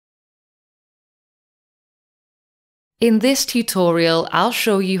In this tutorial, I'll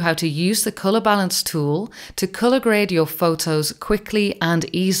show you how to use the Color Balance tool to color grade your photos quickly and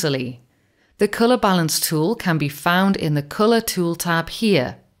easily. The Color Balance tool can be found in the Color Tool tab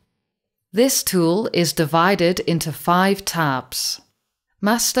here. This tool is divided into 5 tabs.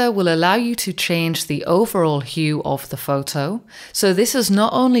 Master will allow you to change the overall hue of the photo, so this is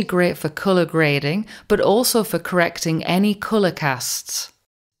not only great for color grading, but also for correcting any color casts.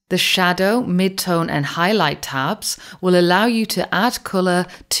 The Shadow, Midtone and Highlight tabs will allow you to add color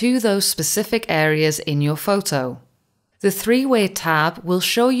to those specific areas in your photo. The Three-Way tab will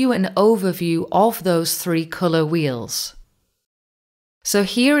show you an overview of those 3 color wheels. So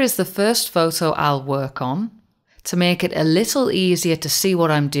here is the first photo I'll work on. To make it a little easier to see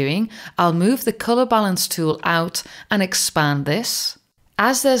what I'm doing, I'll move the Color Balance tool out and expand this.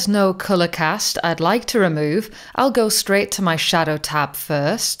 As there's no color cast I'd like to remove, I'll go straight to my Shadow tab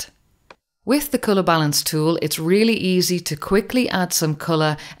first. With the Color Balance tool, it's really easy to quickly add some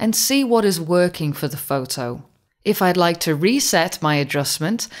color and see what is working for the photo. If I'd like to reset my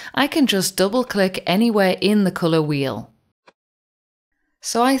adjustment, I can just double-click anywhere in the color wheel.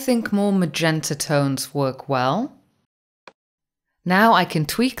 So I think more magenta tones work well. Now I can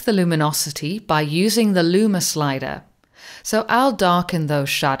tweak the luminosity by using the Luma slider. So I'll darken those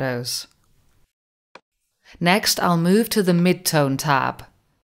shadows. Next, I'll move to the Midtone tab.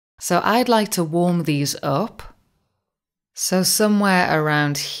 So I'd like to warm these up. So somewhere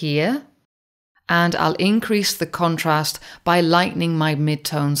around here. And I'll increase the contrast by lightening my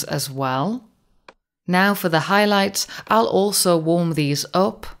midtones as well. Now for the highlights, I'll also warm these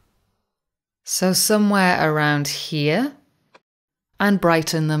up. So somewhere around here. And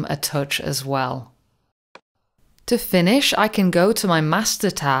brighten them a touch as well. To finish, I can go to my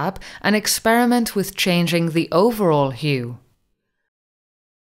Master tab and experiment with changing the overall hue.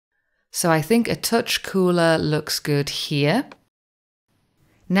 So I think a touch cooler looks good here.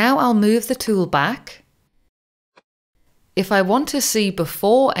 Now I'll move the tool back. If I want to see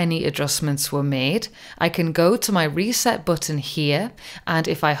before any adjustments were made, I can go to my Reset button here, and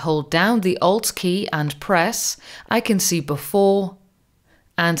if I hold down the Alt key and press, I can see before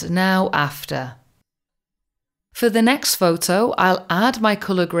and now after. For the next photo, I'll add my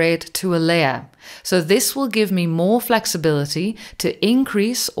color grade to a layer, so this will give me more flexibility to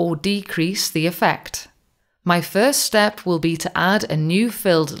increase or decrease the effect. My first step will be to add a new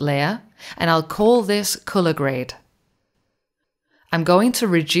filled layer, and I'll call this Color Grade. I'm going to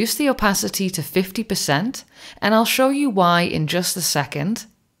reduce the opacity to 50%, and I'll show you why in just a second.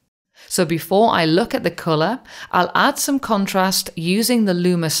 So before I look at the color, I'll add some contrast using the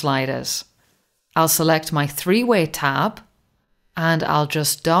Luma sliders. I'll select my Three-Way tab, and I'll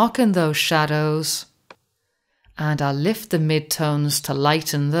just darken those shadows, and I'll lift the midtones to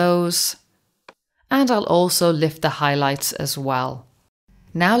lighten those, and I'll also lift the highlights as well.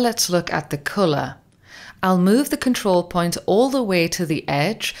 Now let's look at the color. I'll move the control point all the way to the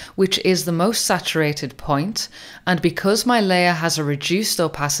edge, which is the most saturated point, and because my layer has a reduced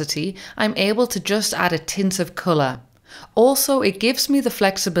opacity, I'm able to just add a tint of color. Also, it gives me the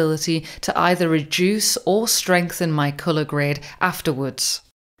flexibility to either reduce or strengthen my color grade afterwards.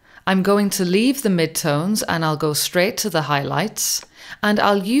 I'm going to leave the midtones and I'll go straight to the highlights, and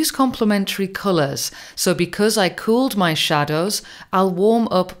I'll use complementary colors, so because I cooled my shadows, I'll warm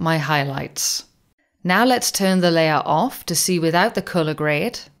up my highlights. Now let's turn the layer off to see without the color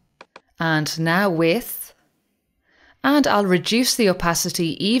grade, and now with, and I'll reduce the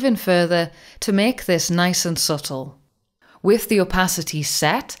opacity even further to make this nice and subtle. With the opacity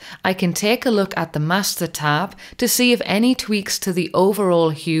set, I can take a look at the Master tab to see if any tweaks to the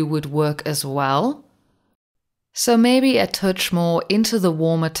overall hue would work as well. So maybe a touch more into the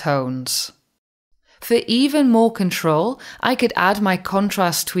warmer tones. For even more control, I could add my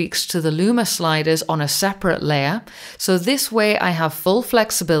contrast tweaks to the Luma sliders on a separate layer, so this way I have full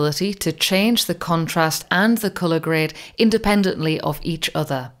flexibility to change the contrast and the color grade independently of each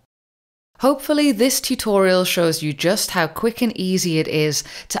other. Hopefully this tutorial shows you just how quick and easy it is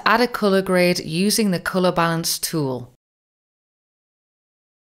to add a color grade using the Color Balance tool.